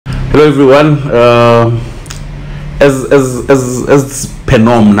Hello everyone. As per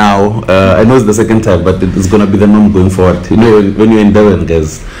norm now, I know it's the second time, but it's gonna be the norm going forward. You know, when you're in Durban,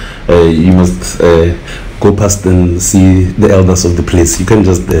 guys, you must go past and see the elders of the place. You can't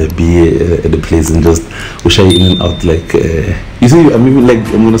just be at the place and just usher in and out like. You see, I'm even like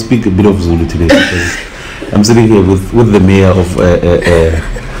I'm gonna speak a bit of Zulu today because I'm sitting here with the mayor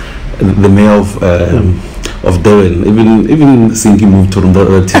of Durban. Even Sinki moved to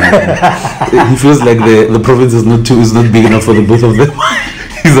the team. He feels like the province is not big enough for the both of them.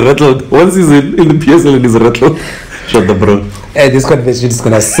 He's rattled. Once he's in the PSL and he's rattled. Shut the bro. Hey, this conversation is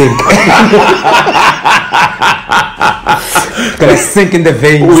gonna sink. Gonna sink in the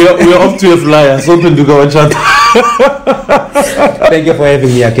veins. We are off to a flyer. So open to go and chat. Thank you for having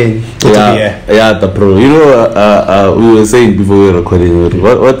me again. Yeah, the pro. You know, we were saying before we were recording,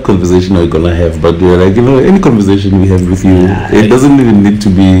 what conversation are we gonna have? But we were like, you know, any conversation we have with you, it doesn't even need to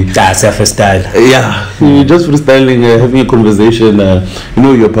be. That's a freestyle. Yeah, you're just freestyling, having a conversation. You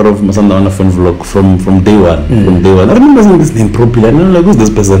know, you're part of Masanda on a fun vlog from day one. From day one, I remember saying this name properly. I don't know, like, who's this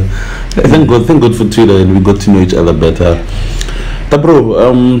person? Thank God for Twitter, and we got to know each other better. The bro.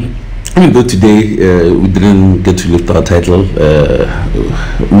 Even though today we didn't get to lift our title,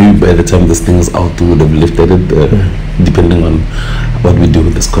 maybe by the time this thing is out we would have lifted it, depending on what we do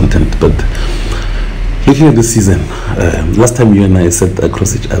with this content. But looking at this season, last time you and I sat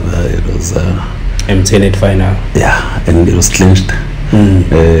across each other, it was MTN final. Yeah, and it was clinched.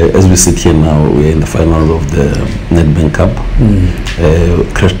 As we sit here now, we're in the finals of the Nedbank Cup,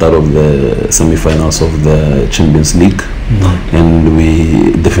 crashed out of the semi-finals of the Champions League, and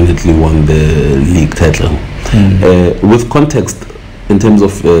we definitely won the league title. With context, in terms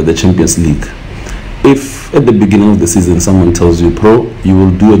of the Champions League, if at the beginning of the season someone tells you, pro, you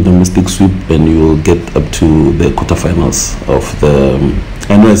will do a domestic sweep and you will get up to the quarterfinals of the,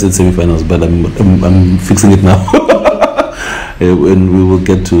 I know I said semi-finals, but I'm fixing it now. And we will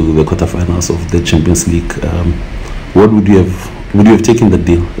get to the quarterfinals of the Champions League. What would you have taken the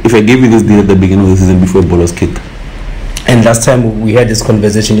deal if I gave you this deal at the beginning of the season before ball was kicked? And last time we had this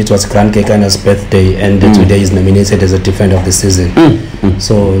conversation, it was Grand Kekana's birthday, and today he's nominated as a defender of the season.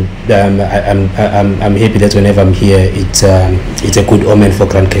 So I'm happy that whenever I'm here, it's a good omen for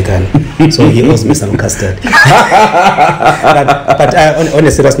Grand Kekan. So he owes me some custard. but on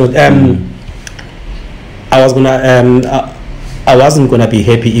a serious note, I wasn't gonna be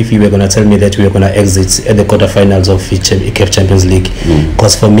happy if you were gonna tell me that we were gonna exit at the quarterfinals of CAF Champions League,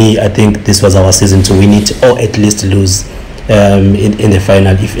 because for me, I think this was our season to win it or at least lose in the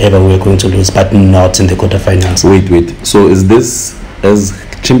final if ever we were going to lose, but not in the quarterfinals. Wait. So is this as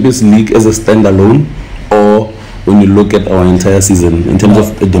Champions League as a standalone, or when you look at our entire season in terms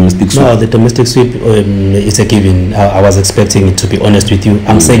of a domestic sweep? No, the domestic sweep is a given. I was expecting it, to be honest with you.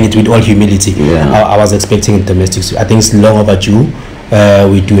 I'm saying it with all humility. I was expecting a domestic sweep. I think it's long overdue.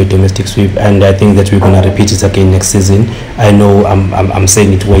 We do a domestic sweep, and I think that we're gonna repeat it again next season. I know I'm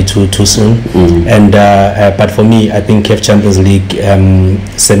saying it way too soon, and but for me, I think CAF Champions League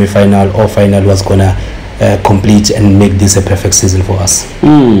semi-final or final was gonna complete and make this a perfect season for us.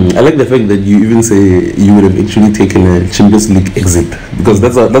 I like the fact that you even say you would have actually taken a Champions League exit, because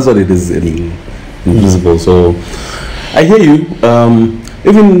that's what it is in principle. So I hear you.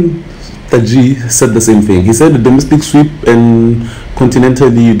 Even Taji said the same thing. He said the domestic sweep and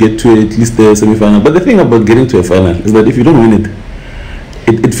continentally you get to at least the semi-final. But the thing about getting to a final is that if you don't win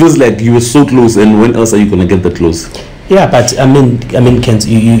it feels like you were so close, and when else are you going to get that close? Yeah, but I mean, Kent,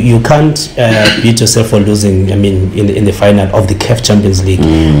 you can't beat yourself for losing. I mean, in the final of the CAF Champions League.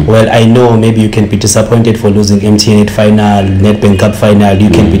 Well, I know maybe you can be disappointed for losing MTN final, Nedbank Cup final. You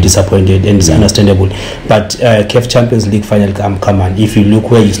can be disappointed, and it's understandable. But CAF Champions League final, come on. If you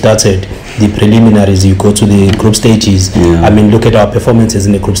look where you started, the preliminaries, you go to the group stages. I mean, look at our performances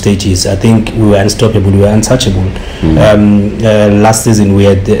in the group stages. I think we were unstoppable. We were untouchable. Last season we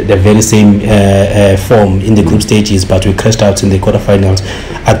had the very same form in the group stages, but we crashed out in the quarterfinals.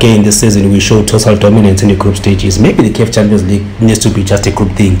 Again, this season we showed total dominance in the group stages. Maybe the CAF Champions League needs to be just a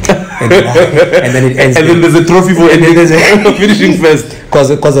group thing, and then it ends. And then there's a trophy for finishing first.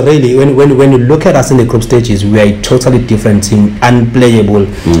 Because really, when you look at us in the group stages, we are a totally different team, unplayable.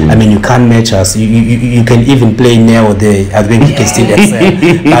 I mean, you can't match us. You can even play near or there. I think you can still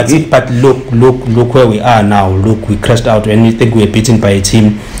excel. but look where we are now. Look, we crashed out, and we think we are beaten by a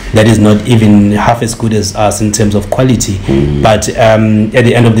team that is not even half as good as us in terms of quality. But at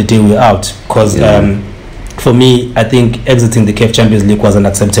the end of the day, we're out because. For me, I think exiting the CAF Champions League was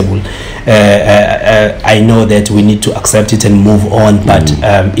unacceptable. I know that we need to accept it and move on, but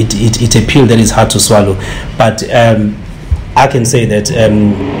it's a pill that is hard to swallow. But I can say that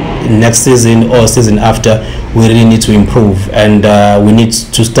next season or season after, we really need to improve, and we need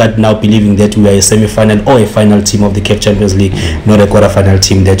to start now believing that we are a semi-final or a final team of the CAF Champions League, not a quarter-final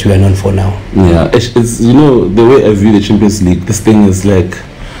team that we are known for now. Yeah, it's the way I view the Champions League, this thing is like,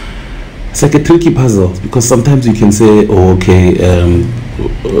 it's like a tricky puzzle, because sometimes you can say, oh, okay,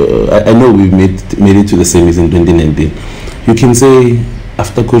 I know we made it to the semis in 2019. You can say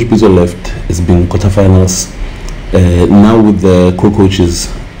after Coach Pizzo left, it's been quarterfinals. Now with the co-coaches,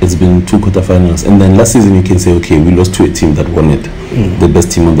 it's been 2 quarterfinals, and then last season you can say, okay, we lost to a team that won it, the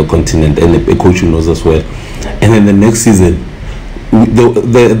best team on the continent, and a coach who knows us well. And then the next season,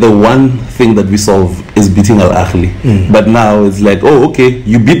 the one thing that we solve is beating Al Ahly. But now it's like, oh, okay,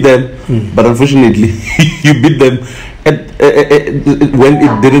 you beat them, but unfortunately you beat them when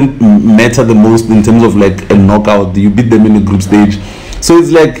it didn't matter the most in terms of like a knockout. You beat them in the group stage, so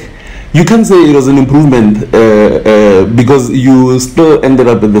it's like you can't say it was an improvement because you still ended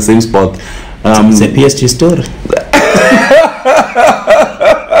up at the same spot. It's a PSG story.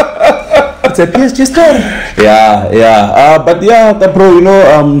 It's a PSG story. Yeah. But yeah, bro,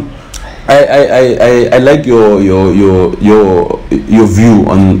 I like your view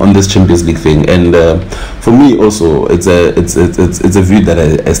on this Champions League thing, and for me also it's a view that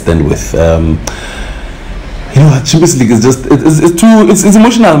I stand with. Champions League is just it's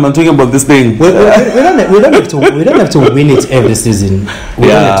emotional, man. Talking about this thing, we don't have to win it every season. We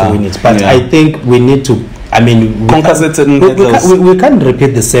don't have to win it, but I think we need to. I mean, we can't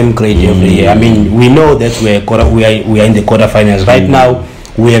repeat the same grade every year. I mean, we know that we are in the quarterfinals right now.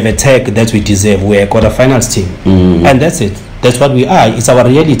 We have a tag that we deserve. We're a quarterfinals team, and that's it. That's what we are. It's our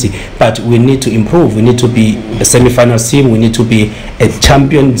reality. But we need to improve. We need to be a semi-finals team. We need to be a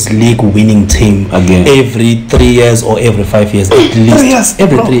Champions League winning team again every 3 years or every 5 years at least. 3 years,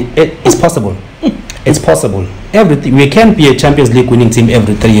 every 3. It's possible. It's possible. We can't be a Champions League winning team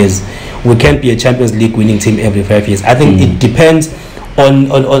every 3 years. We can't be a Champions League winning team every 5 years. I think it depends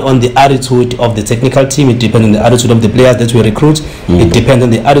on the attitude of the technical team. It depends on the attitude of the players that we recruit. It depends on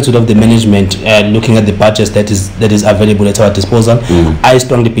the attitude of the management, looking at the budgets that is available at our disposal. I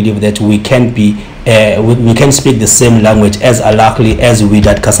strongly believe that we can be we can speak the same language as Al Ahly, as we did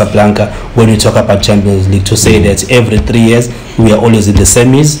at Casablanca when we talk about Champions League, to say that every 3 years we are always in the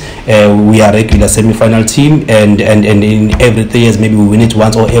semis, we are a regular semi-final team, and in every 3 years maybe we win it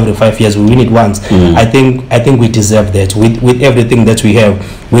once, or every 5 years we win it once. I think we deserve that with everything that we have,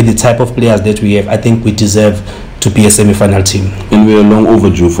 with the type of players that we have. I think we deserve to be a semi-final team, and we are long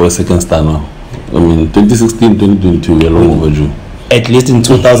overdue for a second star now. I mean, 2016, 2022, we are long overdue. At least in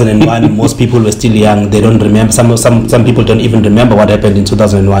 2001, most people were still young. They don't remember. Some people don't even remember what happened in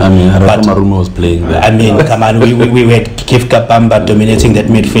 2001. I mean, Maruma was playing there. I mean, come on, we had Kifka Bamba dominating that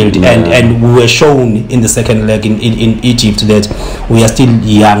midfield, and we were shown in the second leg in Egypt that we are still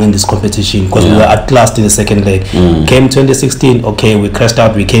young in this competition, because we were at last in the second leg. Came 2016, okay, we crashed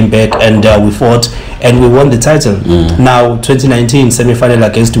out, we came back, and we fought, and we won the title. Now 2019 semi-final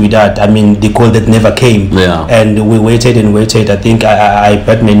against Wydad, I mean, the goal that never came, and we waited and waited. I think I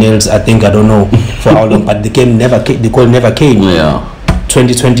bet my nails, I don't know for how long, but the goal never came.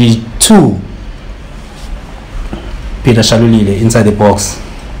 2022, Peter Shalulile inside the box,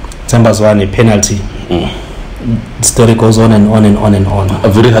 Tambas won a penalty. The story goes on and on and on and on. A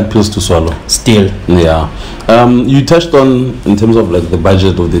very hard pills to swallow. Still. You touched on, in terms of like the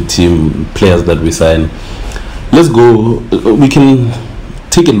budget of the team, players that we sign. Let's go. We can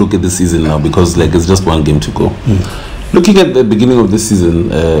take a look at the season now, because like it's just one game to go. Looking at the beginning of this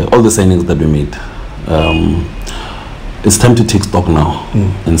season, all the signings that we made, it's time to take stock now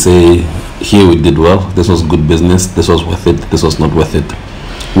and say, here we did well, this was good business, this was worth it, this was not worth it.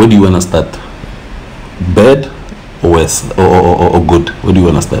 Where do you want to start? Bad or worse, or good? Where do you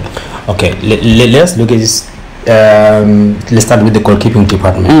want to start? Okay, let's look at this. Let's start with the goalkeeping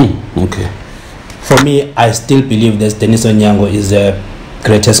department. Okay. For me, I still believe that Dennis Onyango is the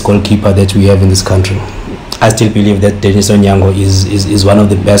greatest goalkeeper that we have in this country. I still believe that Dennis Onyango is one of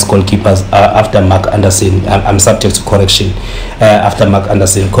the best goalkeepers after Mark Anderson. I'm subject to correction after Mark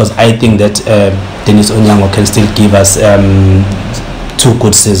Anderson, because I think that Dennis Onyango can still give us 2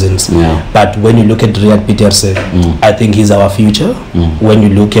 good seasons. But when you look at Riyad Peterse, I think he's our future. When you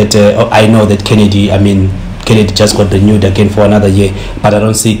look at, I know that Kennedy just got renewed again for another year, but I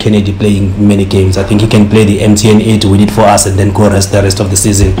don't see Kennedy playing many games. I think he can play the MTN 8 win it for us and then go rest the rest of the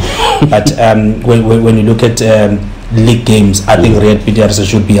season. But when you look at league games, I think Riyad Peterse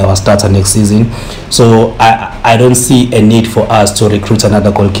should be our starter next season. So I don't see a need for us to recruit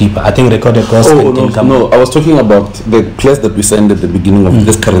another goalkeeper. I think recorded goals can come. No, I was talking about the players that we signed at the beginning of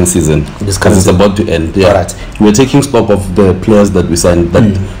this current season, because it's about to end. Right. We're taking stock of the players that we signed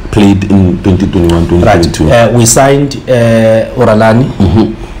that played in 2021-2022. Right. We signed Oralani.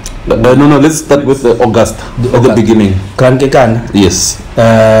 No, let's start with August, at the beginning. Grant Kekana. Yes.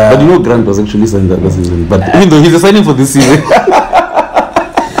 But you know Grant was actually signed that season. But even though he's a signing for this season.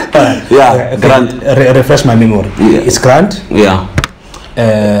 Yeah, Grant. Refresh my memory. Yeah. It's Grant. Yeah.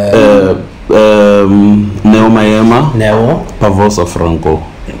 Neo Mayema. Neo. Pavosa Franco.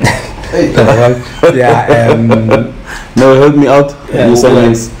 Yeah. Now help me out. New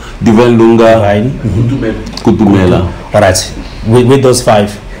signings. Divine Lunga. Kutumela. All right. With those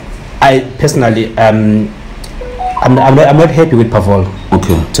 5, I personally I'm not happy with Pavol.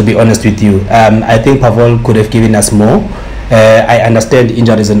 Okay. To be honest with you, I think Pavol could have given us more. I understand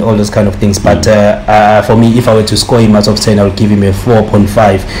injuries and all those kind of things, but for me, if I were to score him out of 10, I would give him a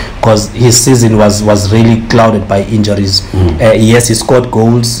 4.5 because his season was really clouded by injuries. Yes, he scored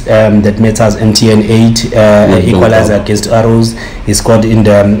goals that matters. MTN 8 equalizer against Arrows. He scored in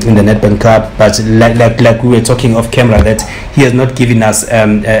the Nedbank Cup, but like we were talking off camera, that he has not given us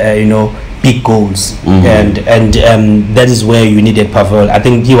big goals, and that is where you needed Pavol. I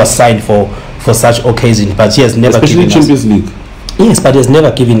think he was signed for such occasion, but he has never especially given Champions League. Yes, but he has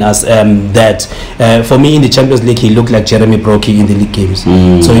never given us that. For me, in the Champions League, he looked like Jeremy Brockie in the league games.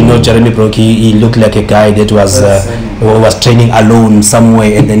 So Jeremy Brockie, he looked like a guy that was training alone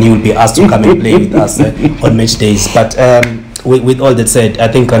somewhere, and then he would be asked to come and play with us on match days. But with all that said, I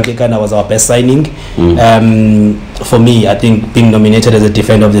think Grant Kekana was our best signing. For me, I think being nominated as a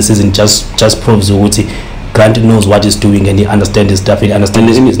defender of the season just proves Uguti Grant knows what he's doing and he understands his stuff. He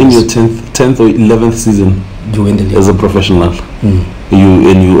understands his business. In your 10th or 11th season, you win the league as a professional.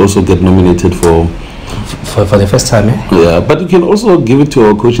 You also get nominated for the first time. Yeah, but you can also give it to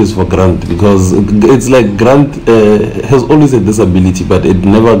our coaches for Grant, because it's like Grant has always had this ability, but it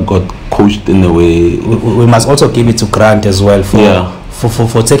never got coached in a way. We must also give it to Grant as well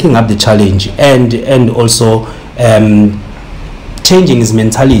for taking up the challenge and also changing his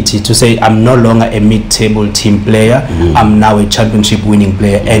mentality to say, I'm no longer a mid-table team player, I'm now a championship winning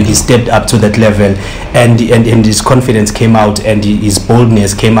player. And he stepped up to that level, and his confidence came out, and his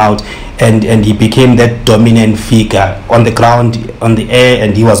boldness came out, and he became that dominant figure on the ground, on the air,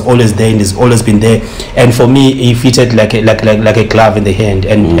 and he was always there and he's always been there. And for me, he fitted like a glove in the hand,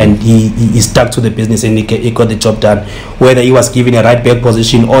 and he stuck to the business, and he got the job done. Whether he was given a right back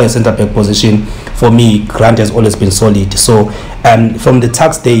position or a centre back position, for me, Grant has always been solid. So from the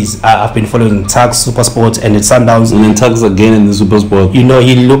Tuks days, I've been following Tuks, Supersport, and the Sundowns. And then Tuks again in the Supersport.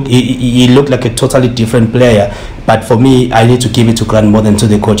 He looked like a totally different player. But for me, I need to give it to Grant more than to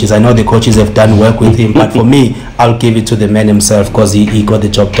the coaches. I know the coaches have done work with him, but for me, I'll give it to the man himself, because he got the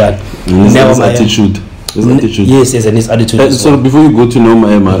job done. His attitude. Yes, and his attitude. So before you go to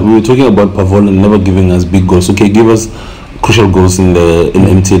Nomaema, we were talking about Pavol and never giving us big goals. Okay, give us crucial goals in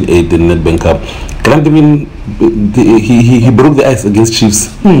MTN 8 in Nedbank Cup. Grant, he broke the ice against Chiefs.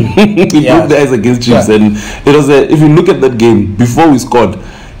 He broke the ice against Chiefs, and it was if you look at that game before we scored,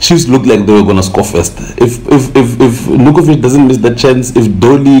 Chiefs looked like they were gonna score first. If Nukovic doesn't miss that chance, if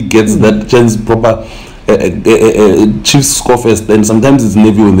Dolly gets that chance proper, Chiefs score first. And sometimes it's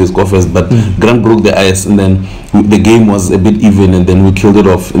Navy when they score first, but Grant broke the ice, and then the game was a bit even, and then we killed it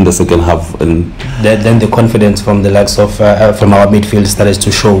off in the second half. And then the confidence from the likes of from our midfield started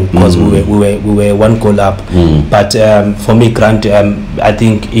to show, because we were 1 goal up. But for me, Grant, I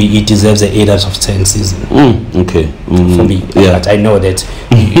think he deserves an 8 out of 10 season. Okay. For me, but I know that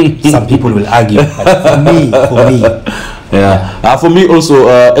some people will argue, but for me. Yeah. For me also,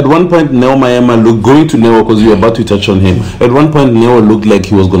 at one point, Neo Mayema going to Neo, because you're about to touch on him. At one point, Neo looked like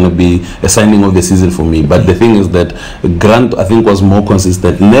he was going to be a signing of the season for me. But the thing is that Grant, I think, was more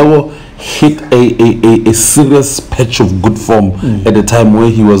consistent. Neo hit a serious patch of good form at a time where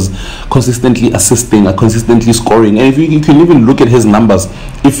he was consistently assisting, consistently scoring. And if you can even look at his numbers,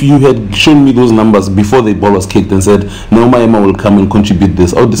 if you had shown me those numbers before the ball was kicked and said, Neo Mayema will come and contribute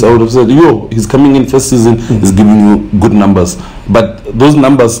this, I would have said, he's coming in first season, he's giving you good numbers. But those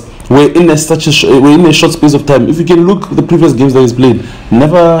numbers were in a short space of time. If you can look at the previous games that he's played,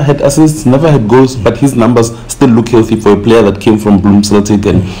 never had assists, never had goals, but his numbers still look healthy for a player that came from Bloem Celtic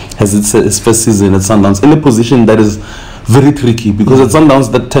and has his first season at Sundowns in a position that is very tricky, because at Sundowns,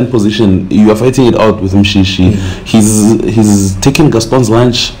 that 10 position, you are fighting it out with Mshishi. He's taking Gaston's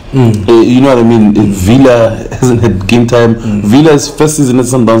lunch. You know what I mean? Villa hasn't had game time. Villa's first season at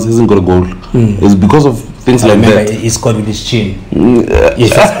Sundowns hasn't got a goal. It's because of things like that. He scored with his chin.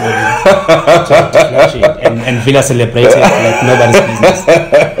 And Villa celebrated like nobody's business.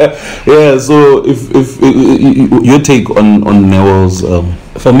 Yeah. So if your take on Neo's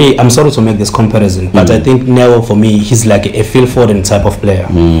for me, I'm sorry to make this comparison, but I think Neo, for me, he's like a Phil Foden type of player.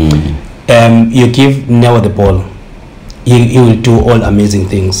 You give Neo the ball, he will do all amazing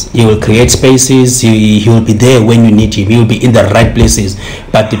things. He will create spaces. He will be there when you need him. He will be in the right places.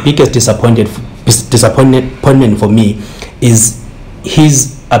 But the biggest disappointment for me is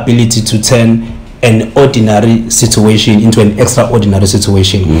his ability to turn an ordinary situation into an extraordinary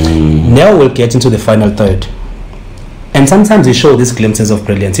situation. Neo will get into the final third, and sometimes he shows these glimpses of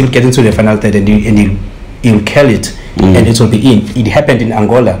brilliance. He'll get into the final third and he'll kill it, and it will be in. It happened in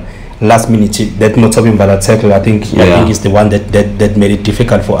Angola last minute. That Motobin Bala tackle, I think is the one that made it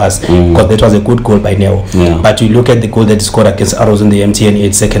difficult for us, because that was a good goal by Neo. But you look at the goal that he scored against Arrows in the MTN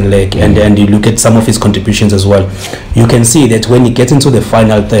 8 second leg, and you look at some of his contributions as well, you can see that when he gets into the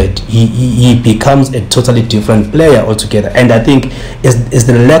final third, he becomes a totally different player altogether. And I think is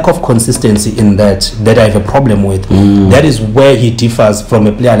the lack of consistency in that I have a problem with. That is where he differs from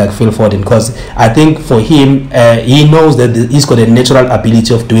a player like Phil Foden, because I think for him, he knows that he's got a natural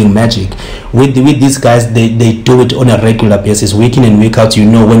ability of doing magic. With these guys, they do it on a regular basis, week in and week out. You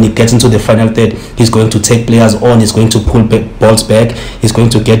know, when he gets into the final third, he's going to take players on, he's going to pull balls back, he's going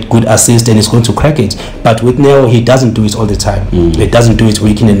to get good assists, and he's going to crack it. But with Neo, he doesn't do it all the time. He doesn't do it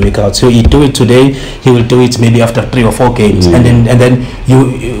week in and week out. So he do it today, he will do it maybe after 3 or 4 games, and then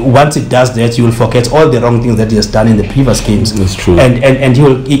you once he does that, you will forget all the wrong things that he has done in the previous games. That's true. And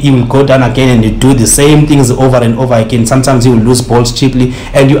he will go down again, and you do the same things over and over again. Sometimes he will lose balls cheaply,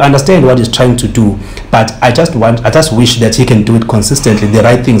 and you understand what he's trying to do. But I just wish that he can do it consistently. The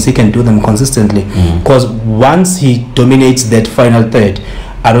right things, he can do them consistently, because once he dominates that final third,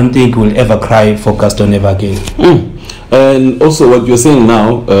 I don't think we'll ever cry for Gaston ever again. And also what you're saying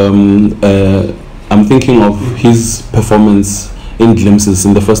now, I'm thinking of his performance in glimpses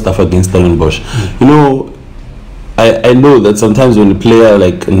in the first half against Stellenbosch. You know, I know that sometimes when a player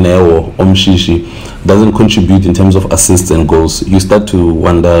like Neo or Mshishi doesn't contribute in terms of assists and goals, you start to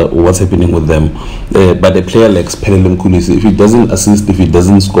wonder what's happening with them. But a player like Spelele Mkhulisi, if he doesn't assist, if he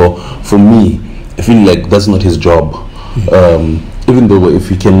doesn't score, for me, I feel like that's not his job. Even though if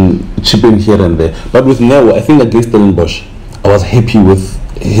he can chip in here and there. But with Neo, I think against Stellenbosch, I was happy with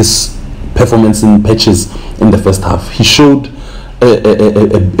his performance in patches in the first half. He showed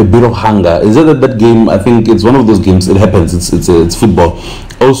a bit of hunger. Is it that game? I think it's one of those games. It happens. It's football.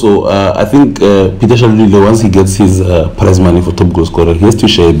 Also, I think Peter Shalulile, once he gets his prize money for top goal scorer, he has to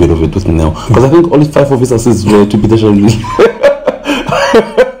share a bit of it with me now, because I think only 5 of his assists were to Peter Shalulile.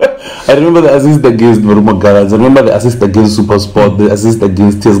 I remember the assist against Marumo Gallants. I remember the assist against Super Sport, the assist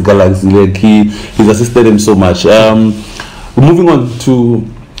against Tears Galaxy. Like he's assisted him so much. Moving on to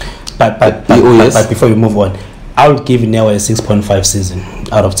but before we move on, I would give Neo a 6.5 season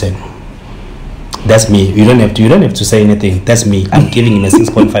out of 10. That's me. You don't have to say anything. That's me. I'm giving him a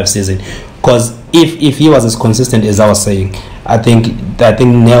 6.5 season, because if he was as consistent as I was saying, I think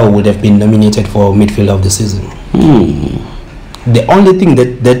Neo would have been nominated for midfielder of the season. The only thing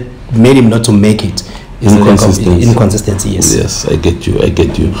that made him not to make it is inconsistency. Yes, I get you.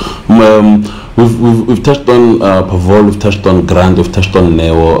 We've touched on Pavol, we've touched on Grant, we've touched on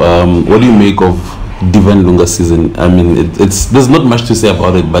Neo. What do you make of Divine Lunga's season? I mean, there's not much to say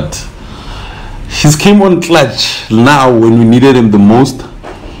about it, but he's came on clutch now when we needed him the most.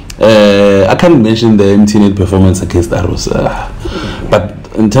 I can't mention the MTN performance against Arrows, but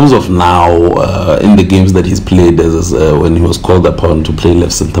in terms of now, in the games that he's played, as when he was called upon to play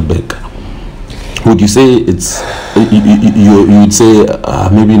left centre back, would you say it's you would say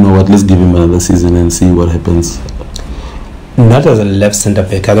maybe, you know what, let's give him another season and see what happens? Not as a left centre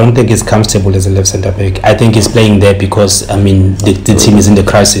back. I don't think he's comfortable as a left centre back. I think he's playing there because, I mean, the team is in the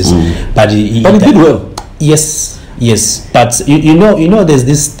crisis. But he did well. Yes. But you know, there's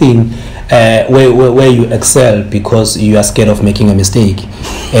this thing where you excel because you are scared of making a mistake.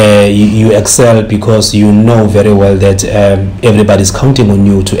 You excel because you know very well that everybody's counting on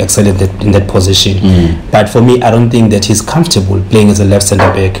you to excel in that position. But for me, I don't think that he's comfortable playing as a left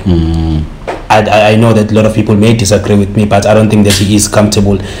centre back. I know that a lot of people may disagree with me, but I don't think that he is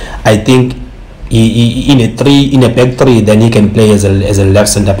comfortable. I think in a back three, then he can play as a left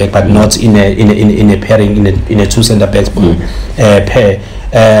centre back, but not in a pairing in a two centre backs pair.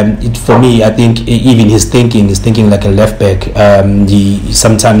 For me, I think even his thinking like a left back.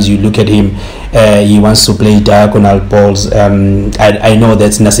 Sometimes you look at him, he wants to play diagonal balls. I know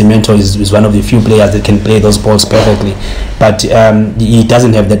that Nascimento is one of the few players that can play those balls perfectly, but he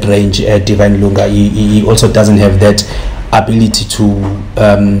doesn't have that range. Divine Lunga, he also doesn't have that ability to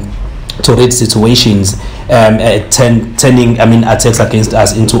read situations turning attacks against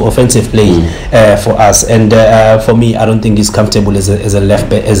us into offensive play for us. And for me, I don't think he's comfortable as a left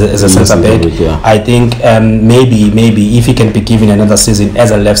back, as a centre back. I think maybe if he can be given another season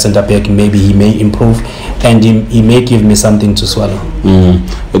as a left centre back, maybe he may improve, and he may give me something to swallow.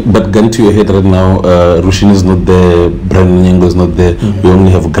 But gun to your head right now, Rushin is not there, Brandon Nyango is not there. We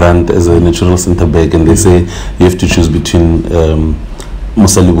only have Grant as a natural centre back, and they say you have to choose between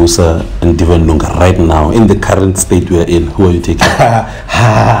Musa Libusa and Divan Lunga right now in the current state we are in. Who are you taking?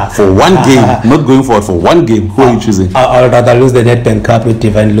 For one game, not going forward, for one game, who are you choosing? I would rather lose the Nedbank Cup with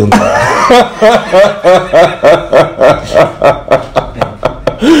Divan Lunga.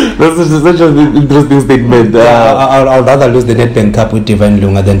 That's such an interesting statement. I'd rather lose the Nedbank Cup with Divine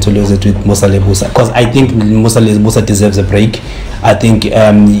Lunga than to lose it with Musa Lebusa, because I think Musa Lebusa deserves a break. I think he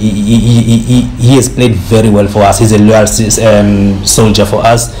has played very well for us. He's a loyal soldier for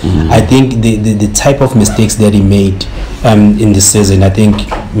us. I think the type of mistakes that he made in this season, I think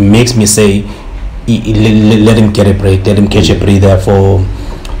makes me say let him get a break, let him catch a breather for.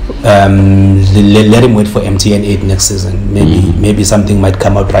 Let him wait for MTN 8 next season. Maybe something might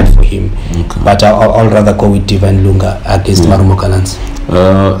come out right for him. But I'll rather go with Divine Lunga against Marumo Gallants.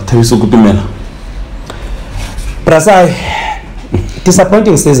 Thabiso Kutumela. Prasai,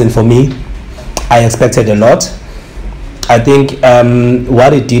 disappointing season for me. I expected a lot. I think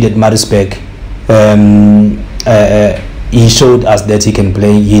what he did at Maritzburg, he showed us that he can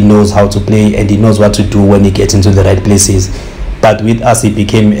play. He knows how to play, and he knows what to do when he gets into the right places. But with us, he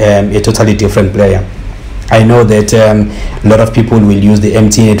became a totally different player. I know that a lot of people will use the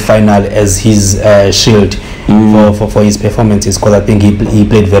MTN final as his shield for his performances, because I think he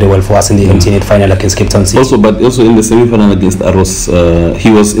played very well for us in the MTN final against Cape Town City. Also in the semi-final against Aros,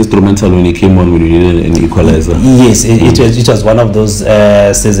 he was instrumental when he came on when we needed an equalizer. Yes, it was one of those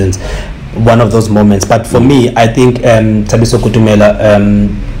seasons, one of those moments. But for me, I think Thabiso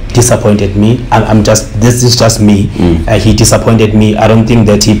Kutumela disappointed me. This is just me. He disappointed me. I don't think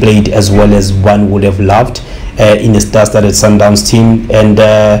that he played as well as one would have loved in the star-studded Sundowns team. And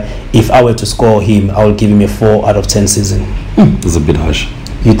if I were to score him, I would give him a 4 out of 10 season. That's a bit harsh.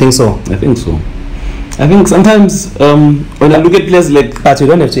 You think so? I think so. I think sometimes when I look at players like... But you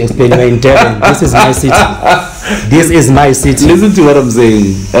don't have to explain. You're in Durban. This is my city. This is my city. Listen to what I'm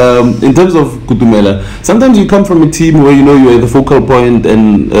saying. In terms of Kutumela, sometimes you come from a team where you know you're the focal point,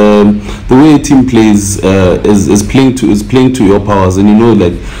 and the way a team plays is playing to your powers, and you know,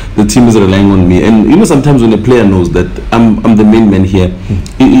 like, the team is relying on me. And you know, sometimes when a player knows that I'm the main man here,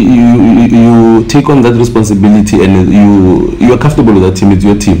 you take on that responsibility, and you are comfortable with that team. It's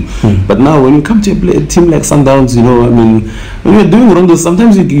your team. But now when you come to a team like Sundowns, you know, I mean, when you're doing rondos,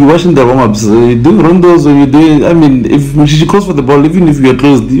 sometimes you're watching the warm-ups, you're doing rondos, or you're doing, I mean, if she calls for the ball, even if you're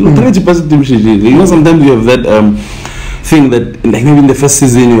closed, you try to pass it to Mshiji. You know, sometimes you have that thing that, like, maybe in the first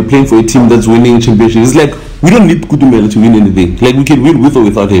season you're playing for a team that's winning championship. It's like, we don't need Kutumela to win anything. Like, we can win with or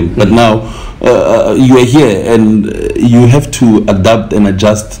without him. But now you are here, and you have to adapt and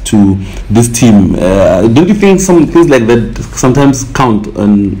adjust to this team. Don't you think some things like that sometimes count?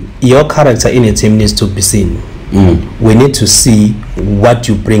 And your character in a team needs to be seen. We need to see what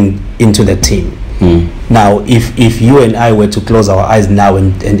you bring into the team. Now, if you and I were to close our eyes now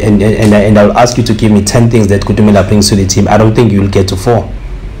and I'll ask you to give me 10 things that Kutumela brings to the team, I don't think you'll get to 4.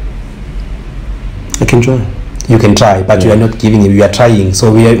 I can try. You can try, but you are not giving him. You are trying.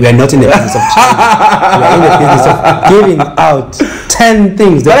 So we are not in the business of trying. We are in the business of giving out 10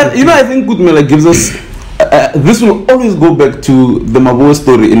 things. But you know, I think Kutumela gives us. This will always go back to the Maboe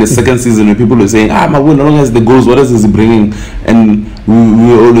story in the second season, when people were saying, Maboe no longer has the goals, what else is he bringing? And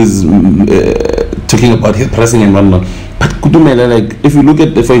we were always talking about his pressing and whatnot. But Kutumela, like, if you look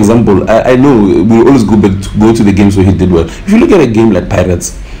at, for example, I know we always go to the games where he did well. If you look at a game like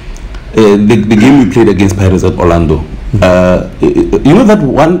Pirates, the game we played against Pirates at Orlando, you know,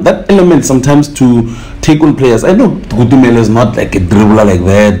 that element sometimes to take on players. I know Kutumela is not like a dribbler like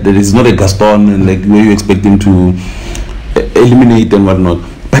that. There is not a Gaston, and like where you expect him to eliminate and whatnot.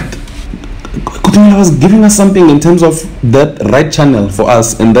 But Kutumela was giving us something in terms of that right channel for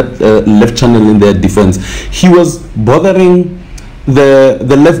us and that left channel in their defense. He was bothering the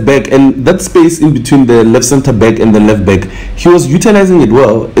left back, and that space in between the left center back and the left back, he was utilizing it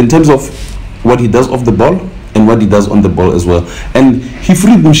well in terms of what he does off the ball and what he does on the ball as well. And he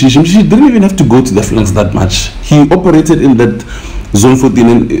freed Mshishi. Mshishi didn't even have to go to the flanks that much. He operated in that zone 14,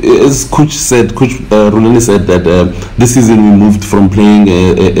 and as Coach Rulani said that this season we moved from playing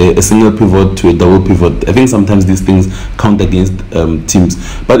a single pivot to a double pivot. I think sometimes these things count against teams.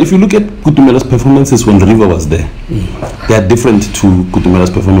 But if you look at Kutumela's performances when River was there, they are different to Kutumela's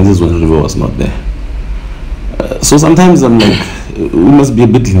performances when River was not there. So sometimes I'm like, we must be a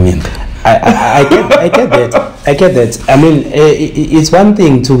bit lenient. I get that. I mean, it's one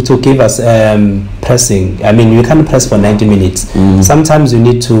thing to give us pressing. I mean, you can't press for 90 minutes. Sometimes you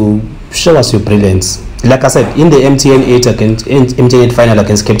need to show us your brilliance. Like I said, in the MTN8 final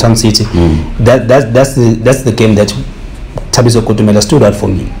against Cape Town City, that's the game that Thabiso Kutumela stood out for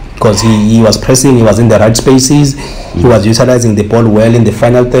me, because he was pressing, he was in the right spaces, he was utilizing the ball well in the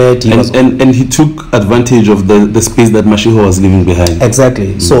final third. And he took advantage of the space that Mashiho was leaving behind.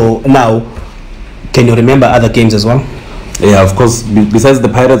 Exactly. So now, can you remember other games as well? Yeah, of course. Besides the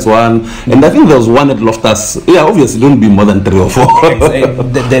Pirates one, and I think there was one at Loftus. Yeah, obviously, don't be more than 3 or 4.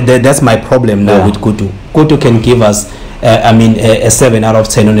 That's my problem now with Kutu. Kutu can give us, a 7 out of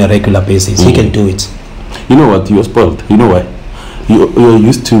 10 on a regular basis. He can do it. You know what? You're spoiled. You know why? You're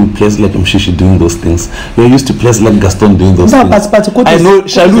used to players like Mshishi doing those things. You're used to players like Gaston doing those things. But I know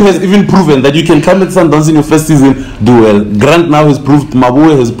Shalu has even proven that you can come at Sundowns in your first season, do well. Grant now has proved,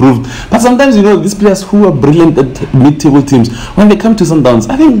 Mabue has proved. But sometimes, these players who are brilliant at mid-table teams, when they come to Sundowns,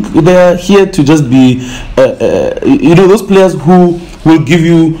 I think they're here to just be, those players who will give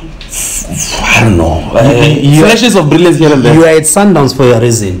you, I don't know, flashes of brilliance here and there. You are at Sundowns for a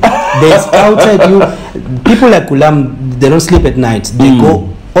reason. They scouted you. People like Gulam, they don't sleep at night. They go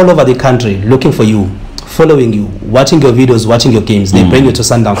all over the country looking for you, following you, watching your videos, watching your games. They bring you to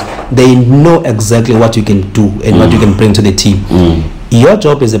Sundowns. They know exactly what you can do and what you can bring to the team. Your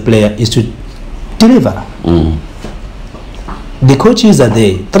job as a player is to deliver. The coaches are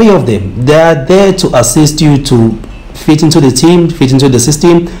there, 3 of them. They are there to assist you to fit into the team, fit into the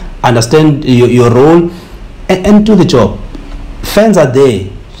system, understand your role, and do the job. Fans are there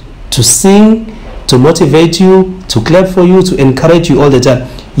to sing, to motivate you, to clap for you, to encourage you all the time.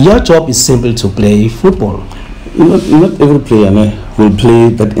 Your job is simple: to play football. Not every player will play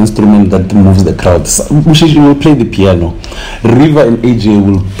that instrument that moves the crowd. Mushishi will play the piano. River and AJ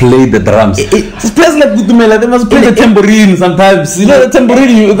will play the drums. Players like Kutumela, they must play the tambourine sometimes. The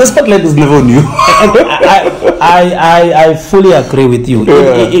tambourine, the spotlight is never on you. I fully agree with you.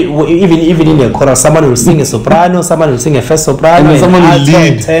 Even in the chorus, someone will sing a soprano, someone will sing a first soprano, and someone will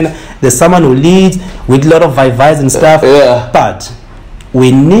lead. There's someone who leads with a lot of vibes and stuff. But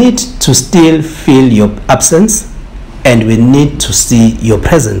we need to still feel your absence, and we need to see your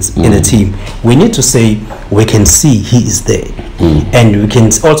presence in the team. We need to say we can see he is there, and we can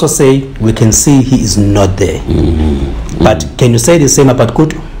also say we can see he is not there. But can you say the same about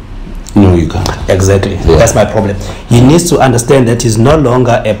Kutu? No, you can't. Exactly. That's my problem. He needs to understand that he's no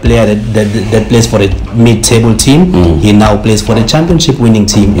longer a player that plays for a mid-table team. He now plays for a championship-winning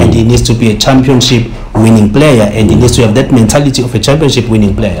team, and he needs to be a championship-winning player, and he needs to have that mentality of a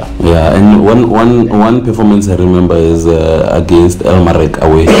championship-winning player. Yeah, and one performance I remember is against El Marek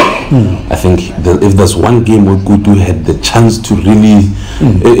away. I think if there's one game where Kutu had the chance to really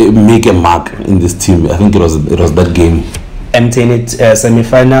make a mark in this team, I think it was that game. MTN8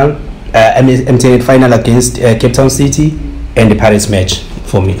 semi-final. MTN8 final against Cape Town City, and the Paris match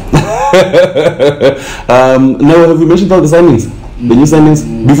for me. Now, have we mentioned all the signings? The new signings?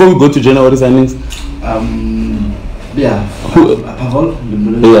 Before we go to January signings? Pavol,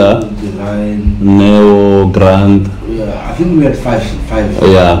 Divine, Neo, Grand. I think we had five.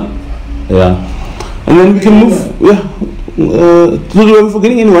 Yeah. And then we can move. Are we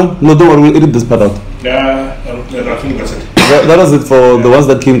forgetting anyone? No, don't worry, we'll edit this part out. I think that's it. That was it for the ones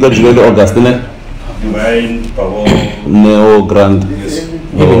that came to July August, isn't it? Divine, Pavol, Neo, Grand. Yes.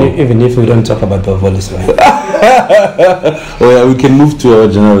 Even if we don't talk about Pavol, it's fine. We can move to our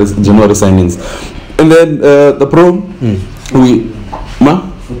January signings. And then the Pro, 40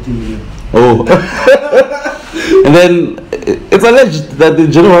 million. And then it's alleged that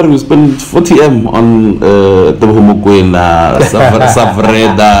in January we spent 40M on the Homokwena,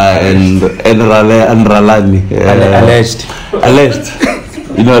 Savreda, and Ralani. Alleged.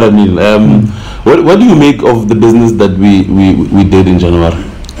 You know what I mean? What do you make of the business that we did in January?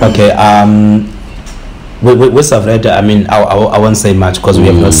 Okay. With Savreda, I mean, I won't say much because we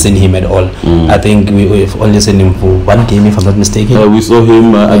have not seen him at all. I think we've only seen him for one game, if I'm not mistaken. We saw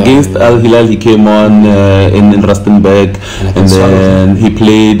him against Al Hilal. He came on in Rustenburg, and then he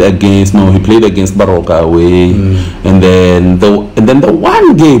played against Baroka away, and then the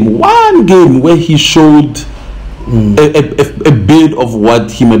one game where he showed a bit of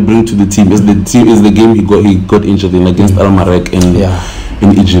what he might bring to the team is the game he got injured in against Al Marek in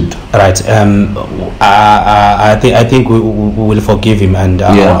Egypt. Right. I think we will forgive him, and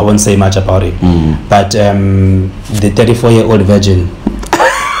I won't say much about it. But the 34-year-old virgin.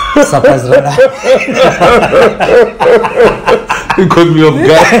 You called me off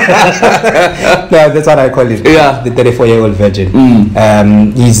guard. No, that's what I call it. Yeah. The 34-year-old virgin.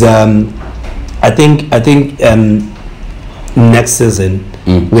 He's I think next season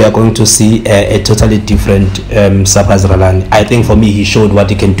we are going to see a totally different Surprise Ralani. I think for me he showed what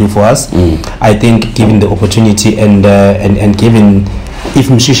he can do for us. I think given the opportunity and given if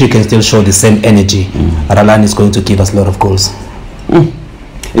Mshishi can still show the same energy, Ralani is going to give us a lot of goals.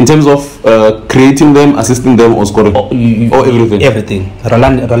 In terms of creating them, assisting them, or scoring, or everything. Everything.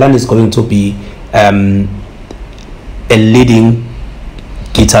 Ralani is going to be a leading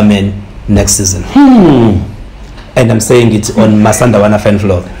guitar man next season. And I'm saying it on Masandawana fan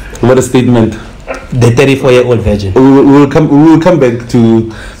vlog. What a statement. The 34-year-old virgin. We will come back to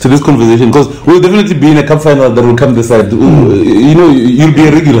this conversation because we'll definitely be in a cup final that will come this side. You know, you'll be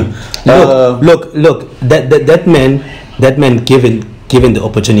a regular. Look. That man given the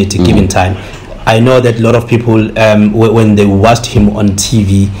opportunity, given time. I know that a lot of people, when they watched him on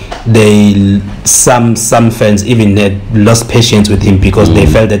TV, some fans even lost patience with him because they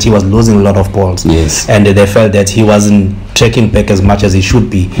felt that he was losing a lot of balls. Yes. And they felt that he wasn't tracking back as much as he should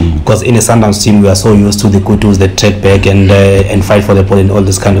be. Because in a Sundowns team, we are so used to the Kutus that track back and fight for the ball and all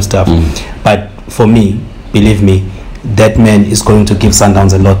this kind of stuff. But for me, believe me, that man is going to give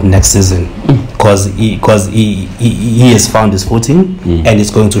Sundowns a lot next season because he has found his footing and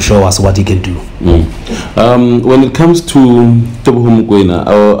is going to show us what he can do. When it comes to Teboho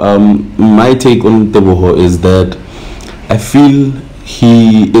Mokoena, my take on Teboho is that I feel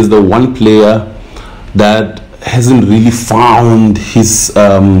he is the one player that hasn't really found his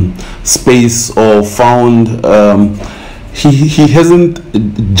space or found he hasn't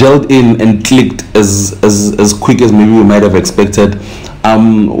gelled in and clicked as quick as maybe we might have expected.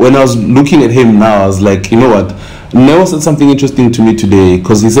 When I was looking at him now, I was like, you know what? Neo said something interesting to me today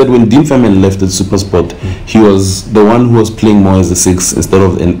because he said when Dean Femen left at Supersport, he was the one who was playing more as a 6 instead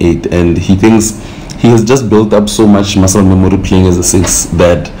of an 8, and he thinks he has just built up so much muscle memory playing as a 6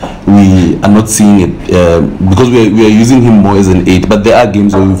 that we are not seeing it because we are using him more as an 8, but there are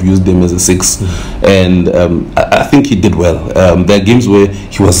games where we've used him as a 6 and I think he did well. There are games where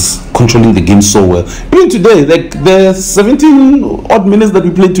he was controlling the game so well. Even today, like the 17 odd minutes that we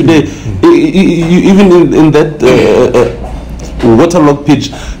played today, even in that waterlogged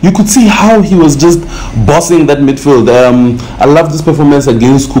pitch, you could see how he was just bossing that midfield. I love this performance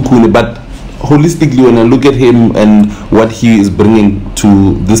against Kukune, but holistically, when I look at him and what he is bringing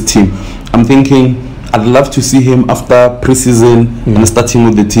to this team, I'm thinking I'd love to see him after preseason and starting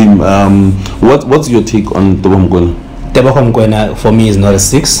with the team. What's your take on Teboho Mokoena? Teboho Mokoena for me is not a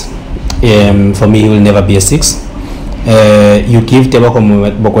 6. For me, he will never be a 6. You give Teboho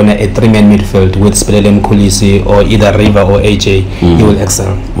Mokoena a 3-man midfield with Spelele Mkhulisi or either River or AJ, he will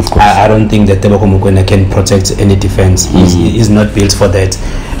excel. Of course. I don't think that Teboho Mokoena can protect any defense. He's not built for that,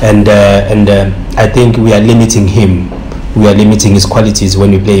 and I think we are limiting him. We are limiting his qualities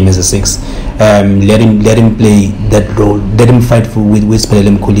when we play him as a 6. Let him play that role. Let him fight with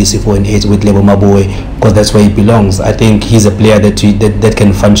Spelele Mkhulisi for an 8 with Lebo Maboe because that's where he belongs. I think he's a player that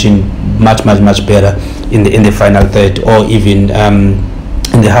can function much better in the final third or even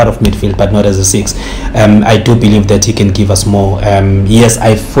in the heart of midfield, but not as a 6. I do believe that he can give us more. Yes,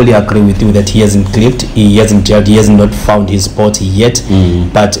 I fully agree with you that he hasn't clicked, he hasn't gelled, he has not found his spot yet.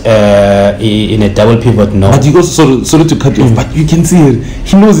 But in a double pivot, no. But you also, sorry to cut you off, but you can see it.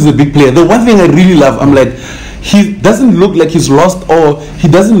 He knows he's a big player. The one thing I really love, I'm like, he doesn't look like he's lost or he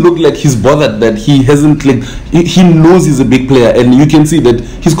doesn't look like he's bothered that he hasn't clicked. He knows he's a big player and you can see that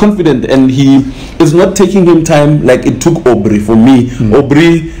he's confident and he is not taking him time like it took Aubrey for me.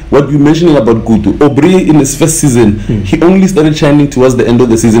 Aubrey, what you're mentioning about Gutu, Aubrey in his first season, he only started shining towards the end of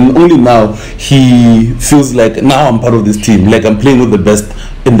the season. Only now he feels like now I'm part of this team, like I'm playing with the best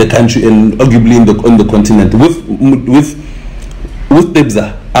in the country and arguably in the continent. With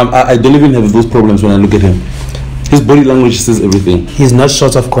Tebza, I don't even have those problems when I look at him. His body language says everything. He's not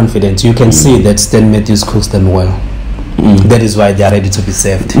short of confidence. You can see that Stan Matthews cooks them well. That is why they are ready to be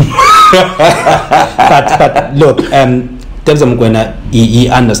saved. but look, Tebza Mokoena, he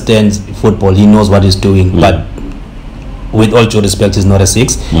understands football. He knows what he's doing. But with all due respect, he's not a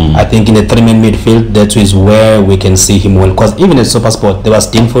 6. I think in the 3-man midfield, that is where we can see him well. Because even at Supersport, there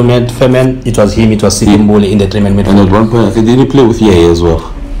was Dean Femen, it was him, it was Sikimbole in the 3-man midfield. And at one point, I think did he play with Yaya as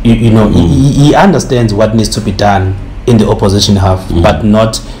well? You know, he understands what needs to be done in the opposition half, but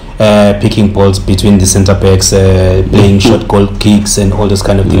not picking balls between the centre backs, playing short goal kicks and all this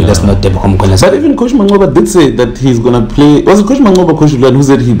kind of thing. That's not Teboho Mokoena. But even Coach Mangoba did say that he's going to play. Was it Coach Mangoba, Coach Philani, who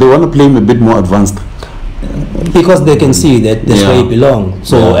said they want to play him a bit more advanced? because they can see that that's where he belongs.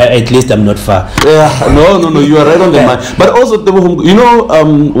 So at least I'm not far. Yeah, no, you are right on the mind. But also, you know,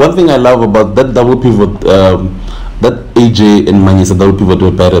 one thing I love about that double pivot, that AJ and Manyisa double pivot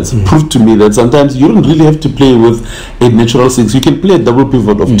with Pirates proved to me that sometimes you don't really have to play with a natural 6. You can play a double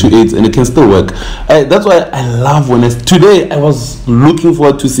pivot of 2 8s and it can still work. That's why I love today I was looking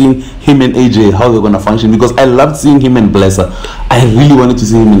forward to seeing him and AJ, how they're going to function, because I loved seeing him and Blesser. I really wanted to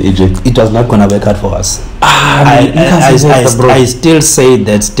see him and AJ. It was not going to work out for us. I still say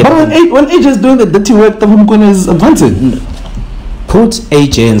that. But when AJ is doing the dirty work, Tabumkona is advancing. Put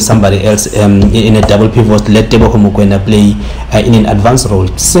AJ and somebody else in a double pivot. Let Teboho Mokoena play in an advanced role.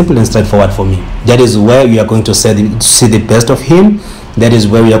 Simple and straightforward for me. That is where we are going to see the best of him. That is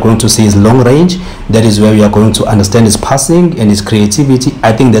where we are going to see his long range. That is where we are going to understand his passing and his creativity.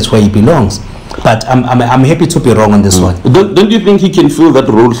 I think that's where he belongs. But I'm happy to be wrong on this one. Don't you think he can fill that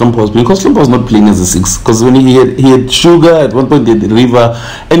role Slimpos? Because Slimpos not playing as a 6. Because when he had Sugar at one point, he had River,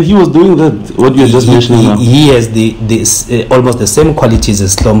 and he was doing that. What you are just mentioning now. He has almost the same qualities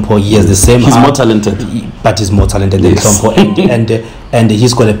as Slompo. He has the same. He's more talented, but he's more talented than Slompo, and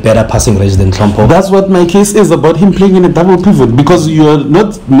he's got a better passing range than Slompo. That's what my case is about him playing in a double pivot, because you're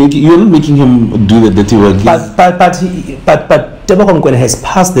not making him do the dirty work. But Teboho Mokoena has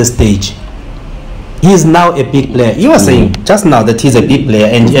passed the stage. He is now a big player. You were saying just now that he's a big player,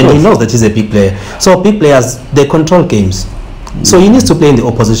 and he knows that he's a big player. So big players, they control games. So he needs to play in the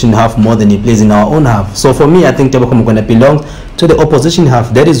opposition half more than he plays in our own half. So for me, I think Teboho Mokoena belongs to the opposition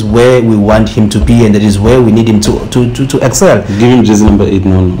half. That is where we want him to be, and that is where we need him to excel. Give him jersey number 8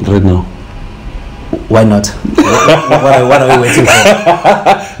 now, right now. Why not? what are we waiting for?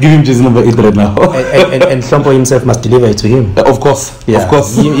 Give him jersey number 8 right now. and Slompo himself must deliver it to him. Of course.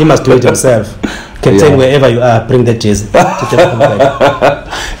 He must do it himself. Captain, wherever you are, bring that jersey.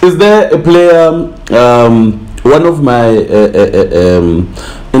 Is there a player? One of my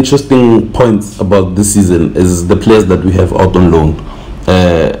interesting points about this season is the players that we have out on loan,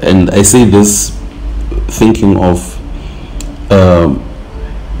 and I say this thinking of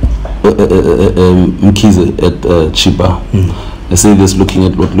Mkhize at Chiba. I say this looking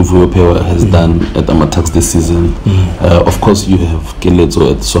at what Luvuyo Pewa has done at Amatax this season. Of course, you have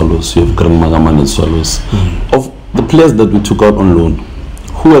Keletso at Swallows, you have Grang Magaman at Swallows. Of the players that we took out on loan,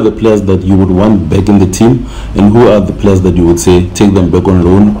 who are the players that you would want back in the team, and who are the players that you would say take them back on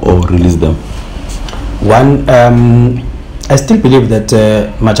loan or release them? One, I still believe that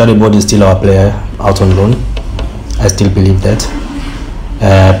Machari Board is still our player out on loan. I still believe that.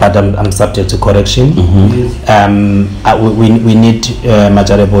 But I'm subject to correction. We need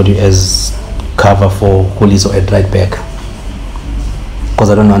Machare Body as cover for Huliso at right back, because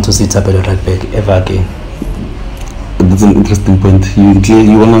I don't want to see Tapelo at right back ever again. That's an interesting point.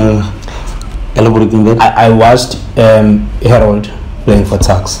 You wanna elaborate on that? I watched Harold playing for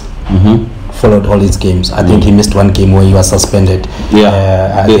Tuks. Followed all his games. I think he missed one game where he was suspended.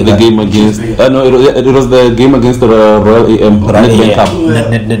 The game against it was the game against the Royal AM Nedbank Cup.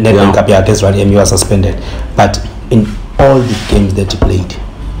 Nedbank Cup, against Royal AM, he was suspended. But in all the games that he played,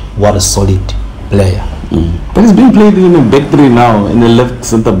 what a solid player. But he's been played in a back three now, in a left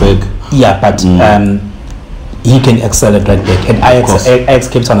centre back. Yeah, but he can excel at right back. At Ajax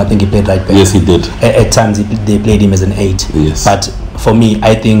Cape Town, I think he played right back. Yes, he did. At times they played him as an 8. Yes. But for me,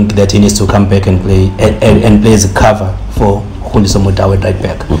 I think that he needs to come back and play and play as a cover for Khuliso Motawe at right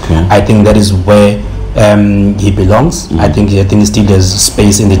back. Okay. I think that is where he belongs. I think he still has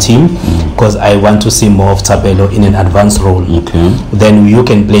space in the team, because I want to see more of Tapelo in an advanced role. Okay. Then you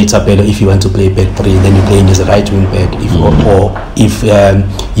can play Tapelo if you want to play back 3. Then you play him as a right wing back, if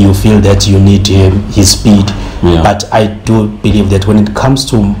you feel that you need his speed. Yeah. But I do believe that when it comes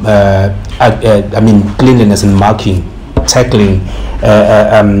to cleanliness and marking, tackling,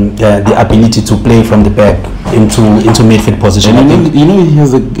 the ability to play from the back into midfield position. And you know he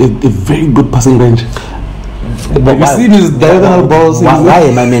has a very good passing range. You've seen his diagonal balls. Why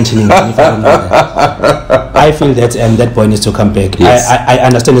am I mentioning that? I feel that that boy needs to come back. Yes. I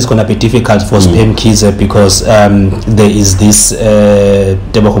understand it's going to be difficult for Mkhize, because there is this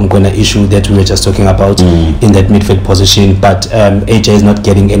Teboho Mokoena issue that we were just talking about in that midfield position. But AJ is not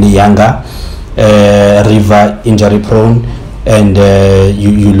getting any younger. River injury prone, and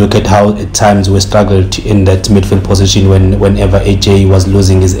you look at how at times we struggled in that midfield position whenever AJ was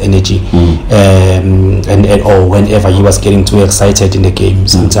losing his energy, or whenever he was getting too excited in the game.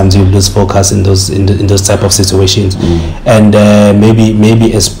 Sometimes you lose focus in those type of situations, and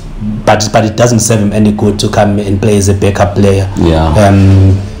maybe as but it doesn't serve him any good to come and play as a backup player.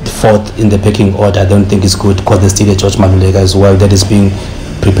 Fourth in the pecking order, I don't think it's good, because there's still a George Manulega as well that is being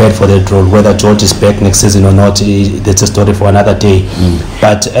prepared for that role. Whether George is back next season or not, that's a story for another day.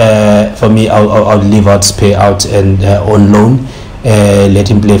 But for me, I'll leave out Spey out and on loan, let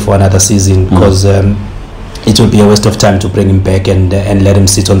him play for another season, because it will be a waste of time to bring him back and let him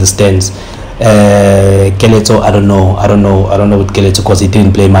sit on the stands. Keleto, I don't know with Keleto, because he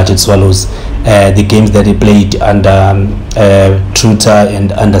didn't play much at Swallows. The games that he played under Truta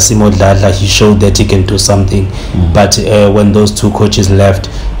and under Simo Dladla, he showed that he can do something. But when those two coaches left,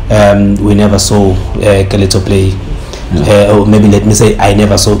 we never saw Keleto play. Or maybe let me say, I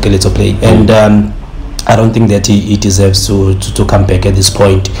never saw Keleto play. And I don't think that he deserves to come back at this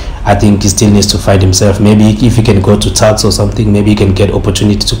point. I think he still needs to find himself. Maybe if he can go to Tuks or something, maybe he can get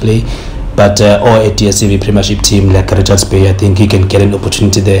opportunity to play. But or a DSTV Premiership team like Richard Spey, I think he can get an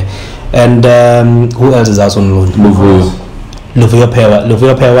opportunity there. And who else is out on loan? Luvio Pewa.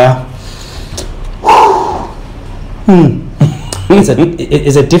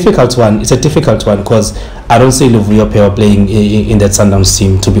 It's a difficult one. It's a difficult one, because I don't see Luvio Pewa playing in that Sundowns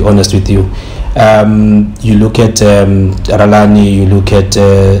team, to be honest with you. You look at Ralani, you look at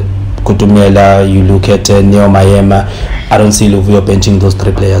Kutumela, you look at Neo Mayema. I don't see Luvio benching those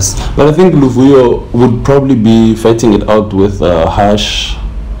three players. But I think Luvio would probably be fighting it out with Hash.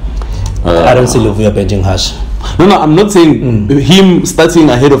 I don't see Luvio benching Hash. No, I'm not saying him starting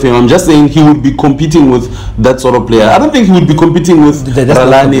ahead of him. I'm just saying he would be competing with that sort of player. I don't think he would be competing with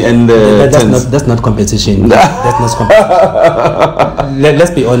Ralani and that's not competition. That's not competition.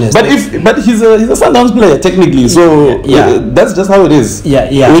 Let's be honest. But he's a Sundowns player technically, so that's just how it is.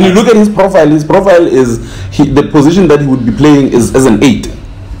 Yeah. When you look at his profile is the position that he would be playing is as an 8.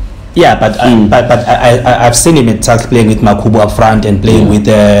 Yeah, but I've seen him at Tuks playing with Makubu up front and playing with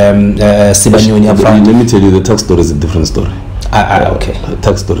Sibanyoni up front. Let me tell you, the Tuks story is a different story. Okay. The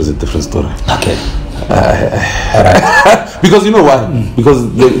Tuks story is a different story. Okay. All right. Because you know why?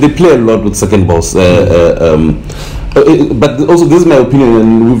 Because they play a lot with second balls. But also, this is my opinion,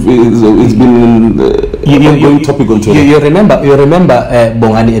 and it's been going topic on Twitter. You remember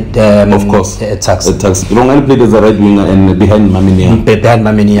Bongani at of course at Tuks. Bongani played as a right winger and behind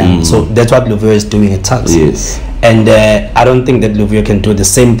Maminia. So that's what Luvio is doing at Tuks. Yes. And I don't think that Luvio can do the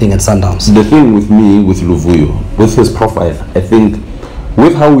same thing at Sundowns. The thing with me, with Luvio, with his profile, I think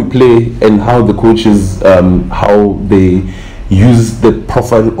with how we play and how the coaches, how they use the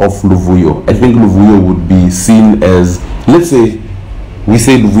profile of Luvio, I think Luvio would be seen as, let's say, we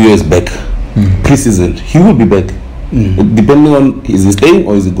say Luvio is back pre-season, he will be back, depending on is he staying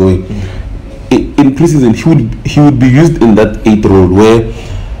or is he going. In pre-season, he would be used in that 8 role where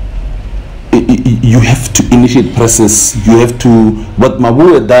you have to initiate presses, you have to, what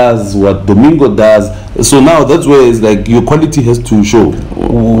Mabue does, what Domingo does. So now that's where it's like your quality has to show.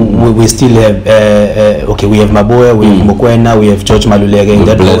 We still have we have Mabue, we have Mokwena, we have George Maluleke in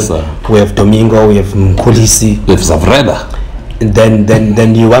that role, we have Domingo, we have Mkulisi, we have Zavreda.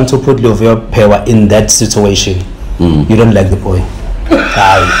 Then you want to put Luvio Pewa in that situation. You don't like the boy.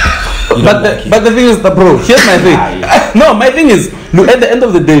 But the thing is, bro, here's my thing. No, my thing is, look, at the end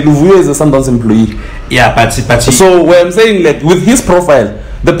of the day, Luvio is a Sundowns employee. Yeah, but so what I'm saying, like, with his profile,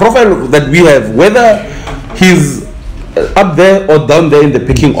 the profile that we have, whether he's up there or down there in the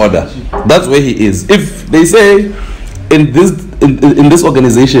picking order, that's where he is. If they say in this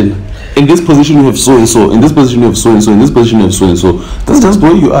organization, in this position you have so and so, in this position you have so and so, in this position you have so and so, that's just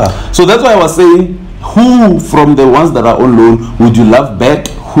where you are. So that's why I was saying, who from the ones that are on loan would you love back?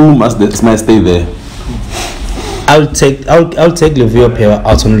 Who must stay there? I'll take Luvio Pewa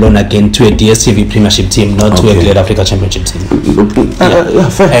out on loan again to a DSTV Premiership team, not to a Great Africa Championship team.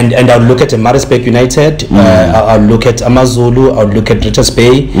 And I'll look at Maritzburg United. I'll look at Amazulu. I'll look at Richards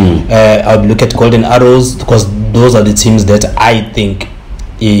Bay. I'll look at Golden Arrows, because those are the teams that I think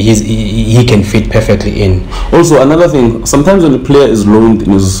he can fit perfectly in. Also, another thing, sometimes when a player is loaned in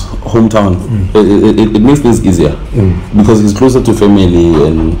his hometown, it makes things easier because he's closer to family,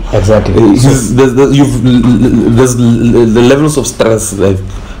 and exactly there's the levels of stress like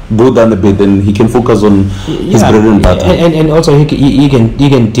go down a bit, and he can focus on his bread and butter. And also he can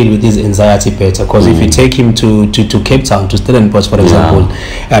deal with his anxiety better, because if you take him to Cape Town, to Stellenbosch for example,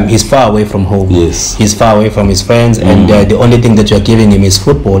 he's far away from home. Yes, he's far away from his friends, and the only thing that you're giving him is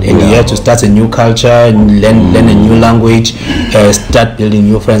football, and he has to start a new culture, learn a new language, start building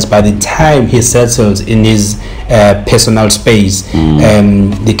new friends. By the time he settles in his personal space,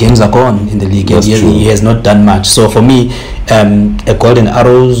 the games are gone in the league. He has not done much. So for me, a Golden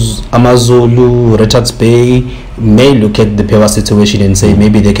Arrows, Amazulu, Richards Bay may look at the Pewa situation and say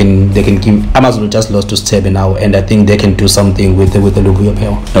maybe they can give. Amazulu just lost to Stebe now, and I think they can do something with the Luvio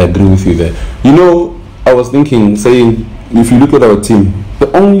Pewa. I agree with you there. You know, I was thinking, saying if you look at our team,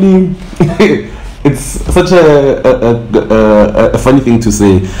 the only it's such a funny thing to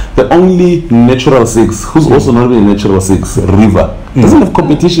say. The only natural six, who's also not really a natural six, River, doesn't have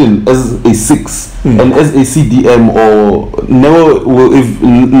competition as a six and as a CDM, or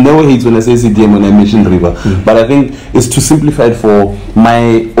never hates when I say CDM when I mention River. But I think it's too simplified for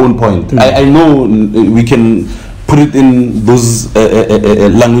my own point. I know we can put it in those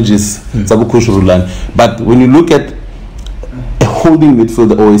languages, but when you look at a holding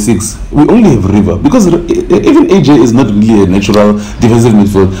midfielder or a six, we only have River, because even AJ is not really a natural defensive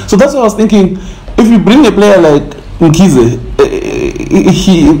midfield. So that's what I was thinking. If you bring a player like Mkhize,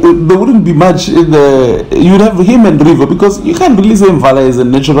 there wouldn't be much in the. You would have him and River, because you can't really say Mvala is a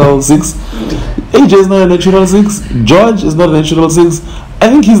natural six. AJ is not a natural six. George is not a natural six. I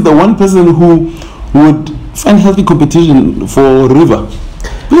think he's the one person who would find healthy competition for River,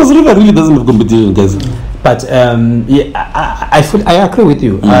 because River really doesn't have competition, guys. But I agree with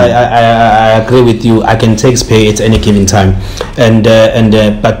you. I agree with you. I can take Spey at any given time,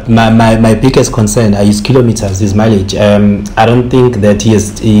 but my biggest concern is kilometers, his mileage. I don't think that he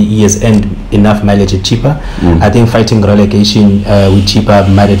has earned enough mileage at Chippa. I think fighting relegation with Chippa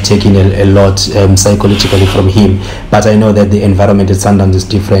might have taken a lot psychologically from him. But I know that the environment at Sundowns is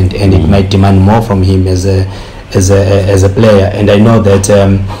different, and it might demand more from him as a player. And I know that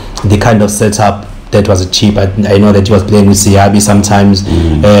the kind of setup that was cheap. I know that he was playing with Siabi sometimes.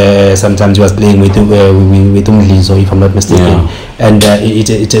 Sometimes he was playing with Umlizo, if I'm not mistaken. And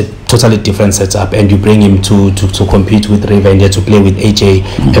it's a totally different setup. And you bring him to compete with River, and to play with AJ,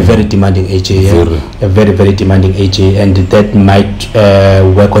 a very demanding AJ, a very, very demanding AJ, and that might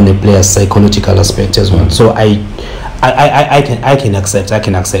work on the player's psychological aspect as well. So I can accept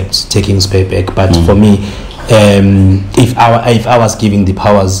taking Spey back, but for me, if I was giving the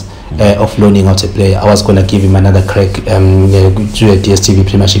powers of loaning out a player, I was gonna give him another crack to a DSTV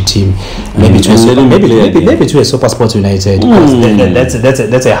Premiership team, maybe to a Super Sports United, because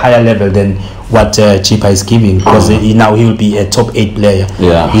that's a higher level than what Chippa is giving, because now he will be a top 8 player.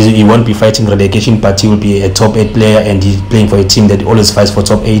 He won't be fighting relegation, but he will be a top 8 player, and he's playing for a team that always fights for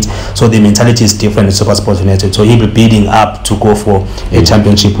top 8. So the mentality is different in Super Sports United. So he'll be building up to go for a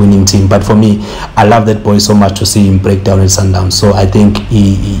championship winning team. But for me, I love that boy so much to see him break down in Sundowns. So I think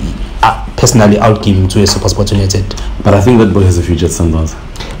personally, I would give him to a Super Sports United. But I think that boy has a future at Sundowns.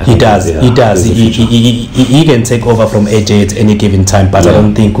 He does. He can take over from AJ at any given time, but I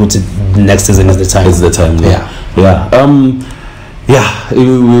don't think next season is the time. It's the time.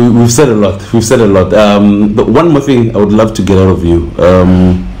 We've said a lot. But one more thing I would love to get out of you.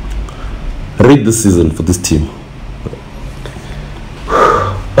 Rate this season for this team.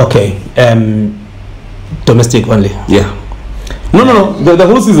 Okay. Domestic only. Yeah. No. The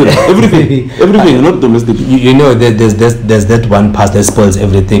whole season, everything, not domestic. You know, there's that one part that spoils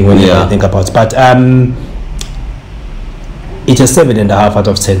everything when you think about it. But it's a 7.5 out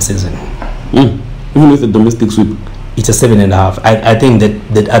of 10 season. Even with the domestic sweep, it's a 7.5. I think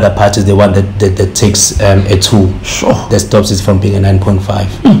that other part is the one that takes a 2. Sure. That stops it from being a 9.5.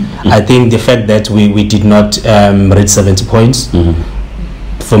 I think the fact that we did not reach 70 points,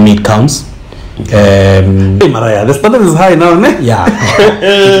 for me it counts. Hey Mariah, the standard is high now, ne? Yeah.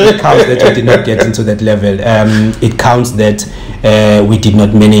 It counts that we did not get into that level. It counts that we did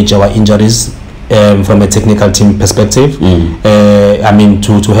not manage our injuries from a technical team perspective. I mean,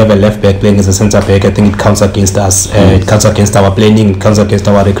 to have a left back playing as a centre back, I think it counts against us. It counts against our planning, it counts against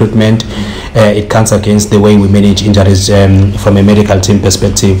our recruitment, it counts against the way we manage injuries from a medical team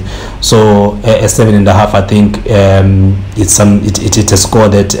perspective. So a 7.5, I think it's a score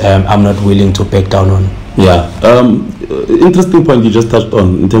that I'm not willing to back down on. Yeah. Interesting point you just touched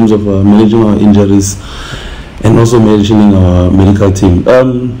on in terms of managing our injuries and also managing our medical team.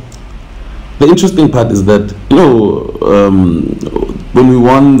 The interesting part is that, you know, when we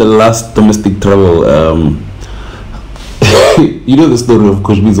won the last domestic travel, you know the story of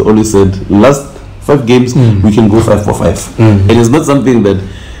Coach Bizo always said, last 5 games, we can go 5 for 5. And it's not something that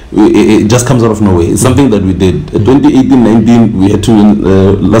it just comes out of nowhere. It's something that we did. 2018-19, we had to win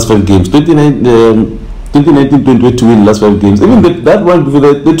last 5 games. 2019-20 we had to win last 5 games. Even that one, before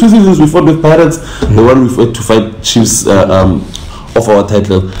the 2 seasons we fought with Pirates, the one we fought to fight Chiefs of our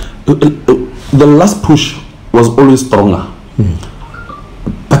title. The last push was always stronger.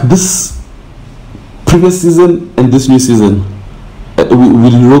 But this previous season and this new season, we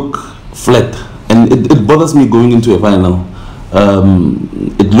look flat. And it bothers me going into a final.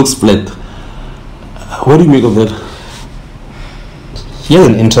 It looks flat. What do you make of that? Here's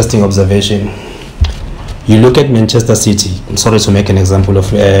an interesting observation. You look at Manchester City. I'm sorry to make an example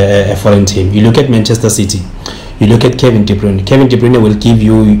of a foreign team. You look at Manchester City. You look at Kevin De Bruyne. Kevin De Bruyne will give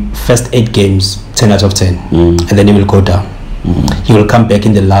you first 8 games 10 out of 10, and then he will go down. He will come back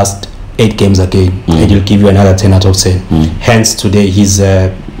in the last 8 games again, and he'll give you another 10 out of 10. Hence today he's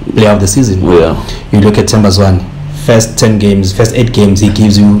player of the season. You look at Themba Zwane. First 8 games he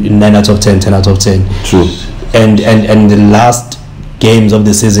gives you 9 out of 10, 10 out of 10. True. And the last games of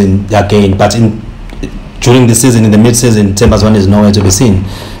the season again, but during the season, in the mid-season, Themba Zwane is nowhere to be seen.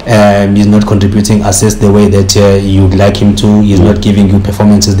 He's not contributing assists the way that you'd like him to. He's not giving you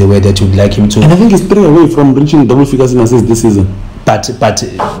performances the way that you'd like him to. And I think he's 3 away from reaching double figures in assists this season. But that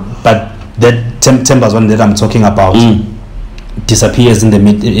Themba Zwane that I'm talking about disappears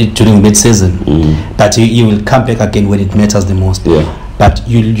during mid-season. But he will come back again when it matters the most. But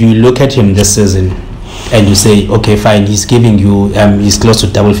you look at him this season and you say, okay, fine, he's giving you he's close to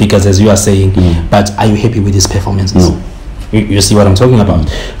double figures, as you are saying, but are you happy with his performances? No. You see what I'm talking about?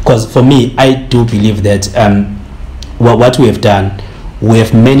 Because for me, I do believe that what we have done, we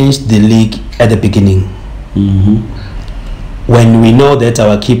have managed the league at the beginning. When we know that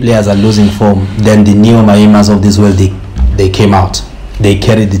our key players are losing form, then the Neo Mahimas of this world, they came out, they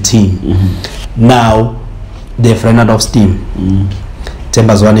carried the team. Now they've run out of steam.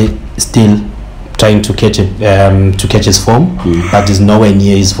 Themba Zwane still trying to catch his form, but is nowhere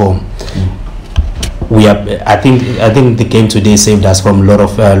near his form. I think the game today saved us from a lot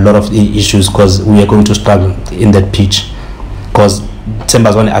of issues, because we are going to struggle in that pitch. Because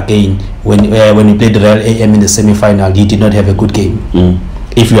Themba Zwane again, when we played Real AM in the semi-final, he did not have a good game.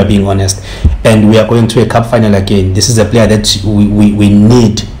 If you are being honest, and we are going to a cup final again. This is a player that we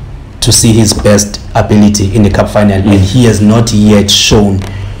need to see his best ability in the cup final, and he has not yet shown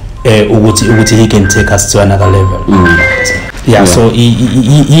Uguti he can take us to another level. So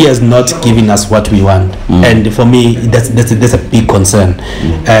he has not given us what we want, and for me that's a big concern.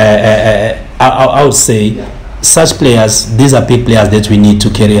 I would say such players, these are big players that we need to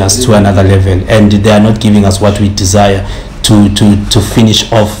carry us to another level, and they are not giving us what we desire to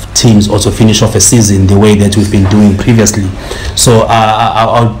finish off teams, or to finish off a season the way that we've been doing previously. So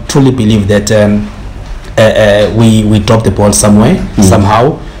I truly believe that we dropped the ball somewhere,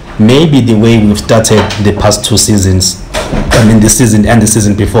 somehow. Maybe the way we've started the past 2 seasons, this season and the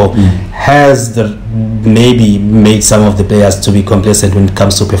season before, has maybe made some of the players to be complacent when it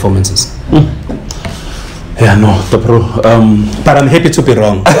comes to performances. Yeah, no, but I'm happy to be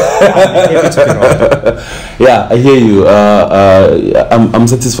wrong. Yeah, I hear you. I'm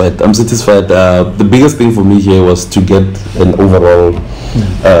satisfied. The biggest thing for me here was to get an overall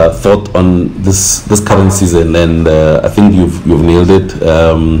thought on this current season, and I think you've nailed it.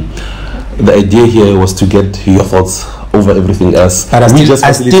 The idea here was to get your thoughts over everything else. But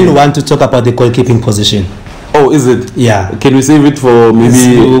I still want to talk about the goalkeeping position. Oh, is it? Yeah. Can we save it for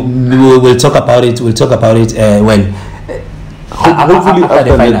maybe? We'll talk about it. We'll talk about it when. Hopefully after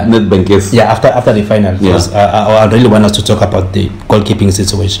the final. Nedbank, yes. Yeah, after the final. Because I really want us to talk about the goalkeeping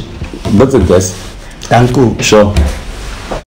situation. That's it, guys. Thank you. Sure.